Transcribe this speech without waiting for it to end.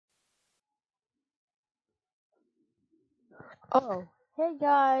Oh, hey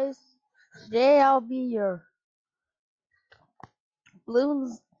guys! Today I'll be your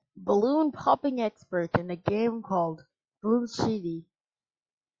balloons balloon popping expert in a game called Bloons.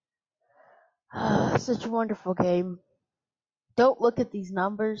 Such a wonderful game. Don't look at these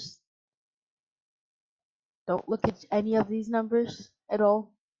numbers. Don't look at any of these numbers at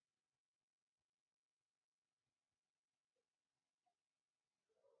all.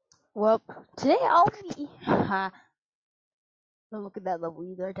 Well, today I'll be. Don't look at that level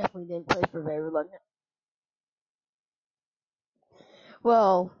either. I definitely didn't play for very long.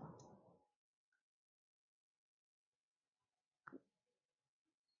 Well,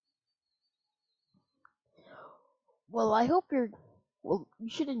 well, I hope you're. Well, you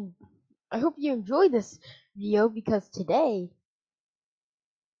shouldn't. I hope you enjoy this video because today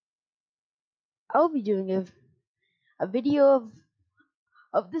I'll be doing a video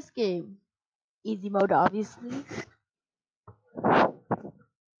of this game. Easy mode, obviously,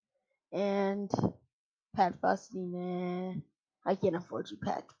 and Pat Fusty, nah, I can't afford you,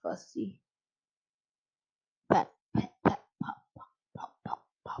 Pat Fusty. Pat, Pat, Pat, pop, pop, pop,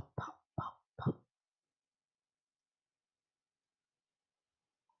 pop, pop, pop, pop.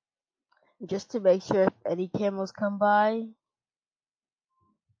 Just to make sure if any camels come by.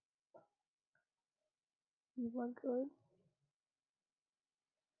 Oh my god.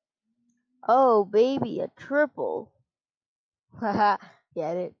 Oh, baby, a triple. Haha,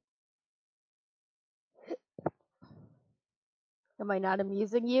 get it? Am I not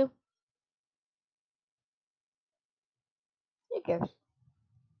amusing you? Who cares?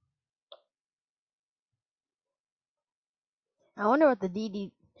 I wonder what the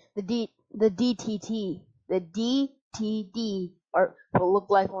DTD are will look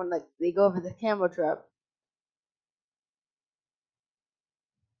like when like they go over the camel trap.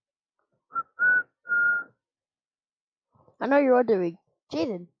 I know you're wondering,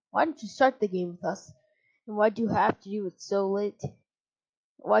 Jaden, why didn't you start the game with us? And why'd you have to do it so late?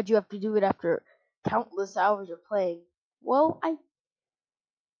 Why'd you have to do it after countless hours of playing? Well,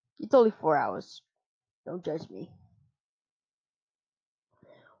 it's only 4 hours. Don't judge me.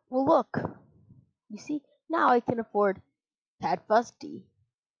 Well, look, you see, now I can afford Pat Fusty.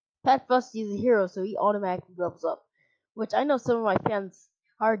 Pat Fusty is a hero, so he automatically levels up. Which I know some of my fans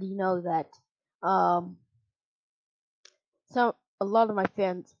already know that. Um, a lot of my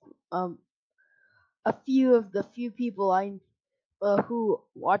fans, a few people I who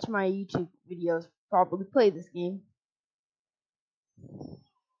watch my YouTube videos probably play this game.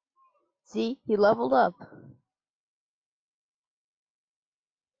 See, he leveled up.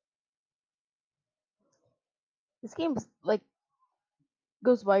 This game like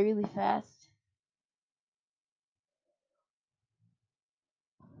goes by really fast.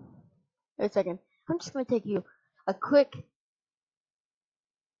 Wait a second. I'm just gonna take you a quick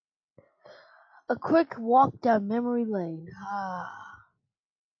walk down memory lane.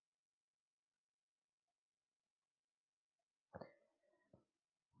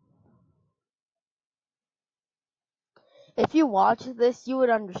 If you watch this, you would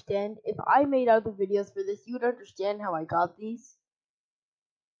understand. If I made other videos for this, you would understand how I got these.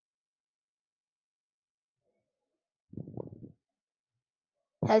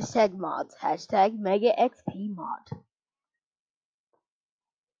 Hashtag mods. Hashtag Mega XP mod.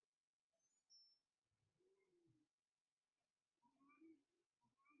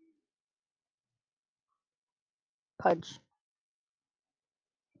 Punch.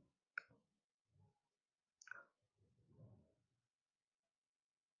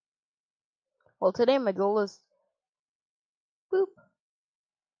 Well, today my goal is boop.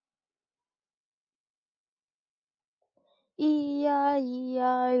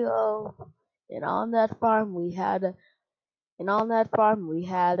 E-I-E-I-O. And on that farm we had a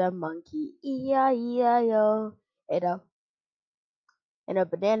monkey. E-I-E-I-O. And a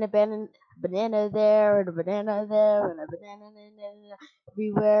banana there, and a banana there, and a banana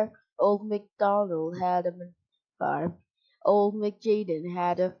everywhere. Old MacDonald had a farm. Old McJaden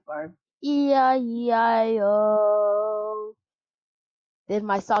had a farm. E-I-E-I-O. Did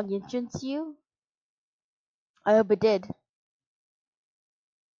my song interest you? I hope it did.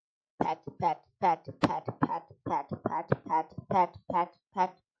 Pat, pat, pat, pat, pat, pat, pat, pat, pat, pat,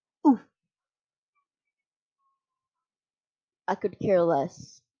 pat. Oof, I could care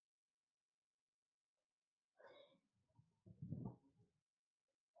less.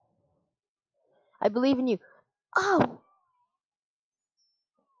 I believe in you. Oh!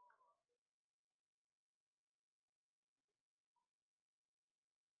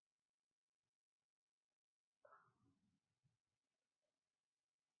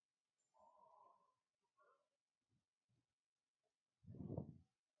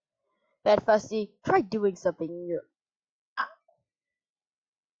 Fat Fussy, try doing something in your.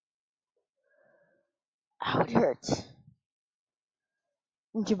 Ow, it hurts.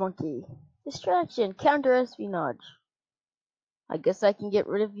 Ninja Monkey. Distraction, counter espionage. I guess I can get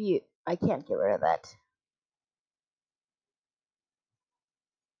rid of you. I can't get rid of that.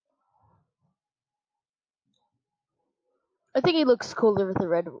 I think he looks cooler with the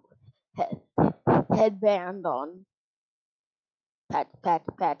red head headband on. Pat, pat,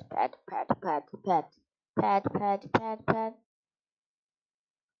 pat, pat, pat, pat, pat, pat, pat, pat, pat.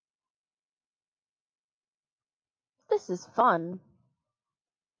 This is fun.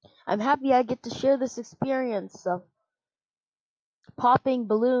 I'm happy I get to share this experience of popping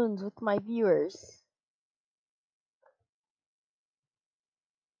balloons with my viewers.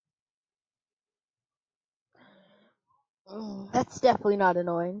 That's definitely not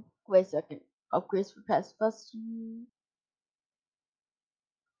annoying. Wait a second. Upgrades for Past Busty.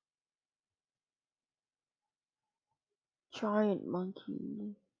 Giant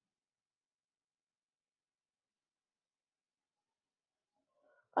monkey.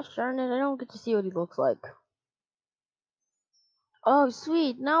 Gosh darn it, I don't get to see what he looks like. Oh,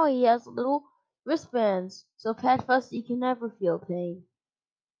 sweet. Now he has little wristbands, so Pat Fusty can never feel pain.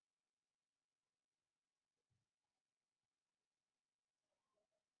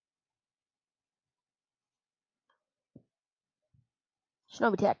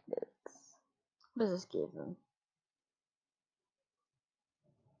 Shinobi Tactics. What does this give him?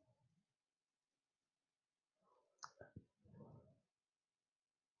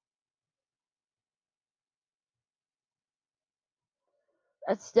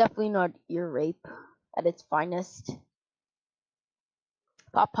 That's definitely not ear rape at its finest.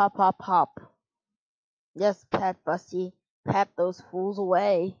 Pop, pop, pop, pop. Yes, Pat Fusty. Pat those fools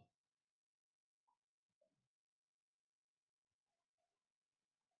away.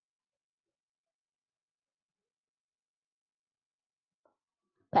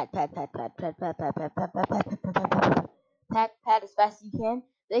 Pat, pat, pat, pat, pat, pat, pat, pat, pat, pat, pat, pat, pat, pat, pat, pat as fast as you can.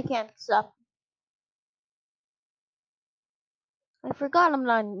 They can't stop. I forgot I'm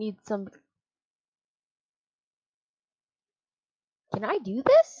gonna need some. Can I do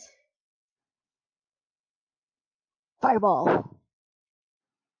this? Fireball.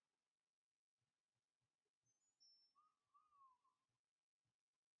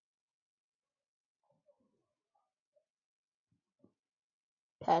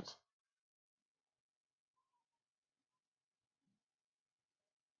 Pat.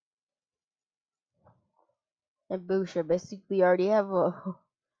 And Busha basically already have a.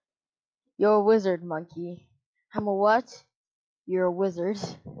 You're a wizard, monkey. I'm a what? You're a wizard.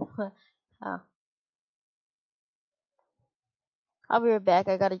 Oh. I'll be right back.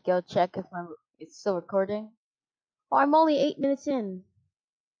 I gotta go check if it's still recording. Oh, I'm only 8 minutes in.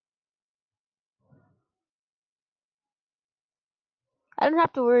 I don't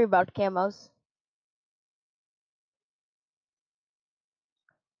have to worry about camos.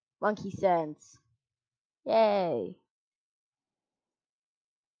 Monkey sense. Yay.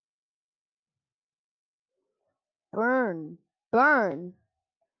 Burn. Burn.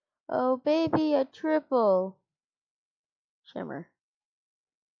 Oh, baby, a triple. Shimmer.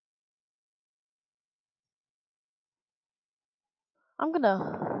 I'm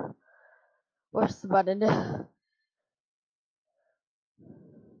gonna. Where's the button?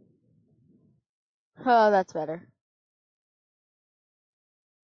 Oh, that's better.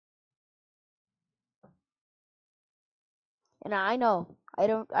 And I know. I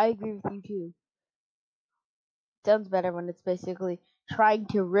don't. I agree with you too. Sounds better when it's basically trying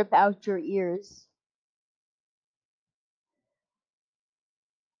to rip out your ears.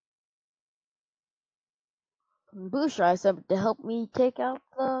 Booster has something to help me take out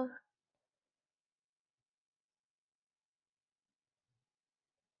the.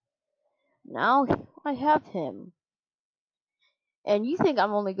 Now I have him. And you think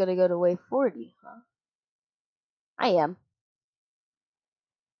I'm only gonna go to wave 40, huh? I am.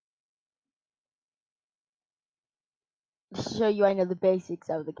 Just to show you I know the basics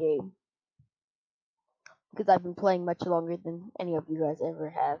of the game. Because I've been playing much longer than any of you guys ever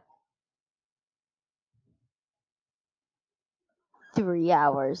have. 3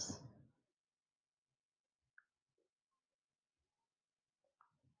 hours.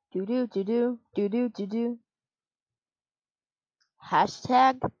 Do do do do do do do do.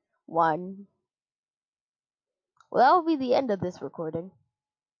 Hashtag 1. Well, that will be the end of this recording.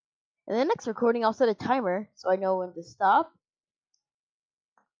 In the next recording, I'll set a timer so I know when to stop.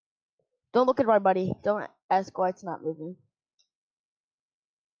 Don't look at my buddy. Don't ask why it's not moving.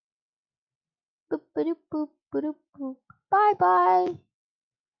 Boop, boop, boop, boop, boop. Bye bye.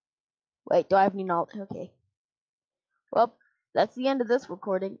 Wait, do I have any knowledge? Okay. Well, that's the end of this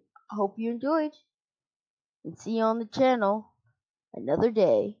recording. I hope you enjoyed, and see you on the channel another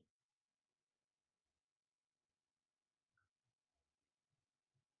day.